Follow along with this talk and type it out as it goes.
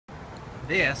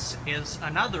This is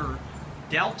another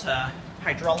Delta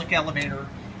hydraulic elevator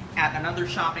at another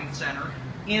shopping center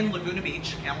in Laguna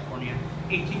Beach, California.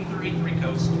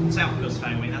 1833 South Coast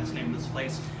Highway, that's the name of this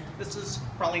place. This is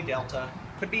probably Delta.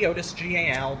 Could be Otis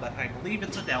GAL, but I believe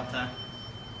it's a Delta.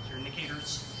 Your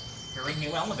indicators, very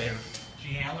new elevator.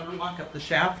 GAL and lock up the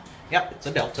shaft. Yep, it's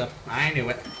a Delta. I knew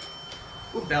it.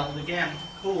 Ooh, belled again.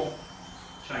 Cool.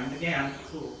 Chimed again.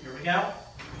 Cool. Here we go.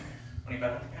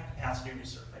 25 capacity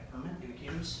reserved by permit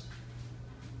indicators.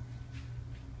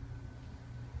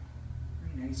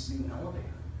 Very nice new elevator.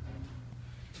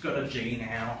 Let's go to G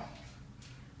now.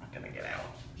 Not gonna get out.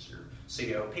 There's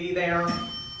your COP there.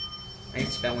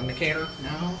 Nice bell indicator.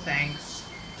 No, thanks.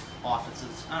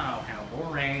 Offices. Oh, how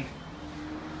boring.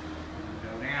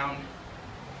 Go down.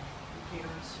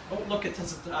 Indicators. Oh, look, it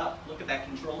says it's up. Look at that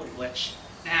controller glitch.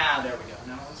 Ah, there we go.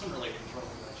 No, it's not really a controller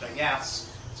glitch, I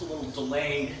guess. It's a little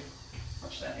delayed.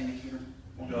 Watch that indicator.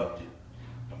 We'll go up to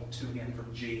double 2 again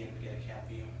from G and get a cab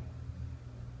view.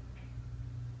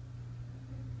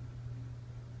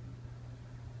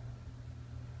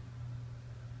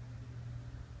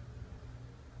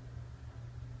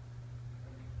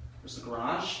 There's the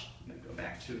garage. I'm going to go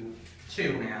back to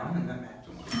 2 now, and then back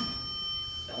to 1.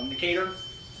 Bell indicator.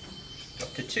 Go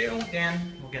up to 2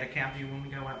 again. We'll get a cab view when we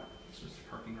go up. It's just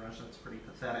a parking garage. That's pretty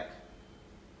pathetic.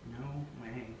 No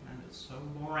way. That is so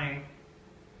boring.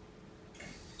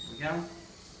 Here we go.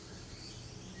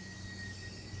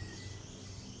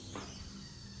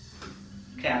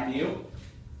 Cab view.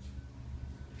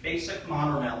 Basic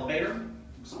modern elevator.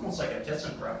 Looks almost like a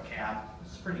ThyssenKrupp cab.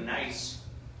 This is pretty nice.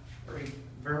 Very,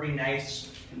 very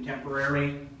nice,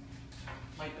 contemporary.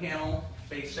 Light panel,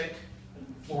 basic,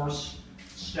 floors,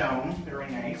 stone. Very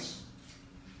nice.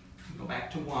 Go back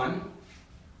to 1.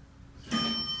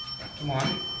 Back to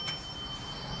 1.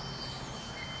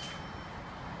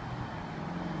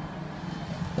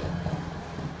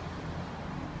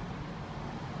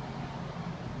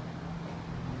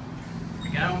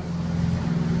 Go.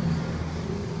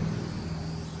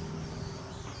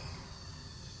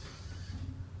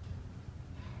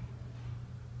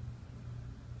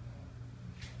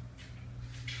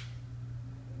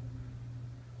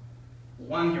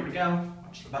 One, here we go.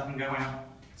 Watch the button go out.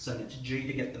 Send it to G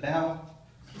to get the bell.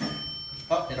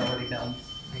 Oh, it already belled.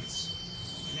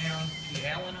 Nice. Down,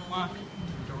 GL and unlock.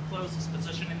 The door closes.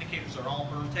 Position indicators are all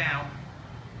burnt out.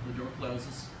 The door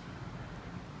closes.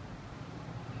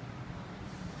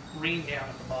 Green down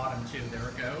at the bottom too. There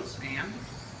it goes, and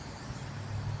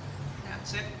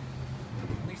that's it.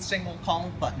 Only single call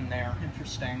button there.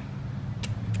 Interesting.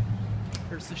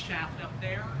 There's the shaft up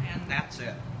there, and that's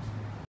it.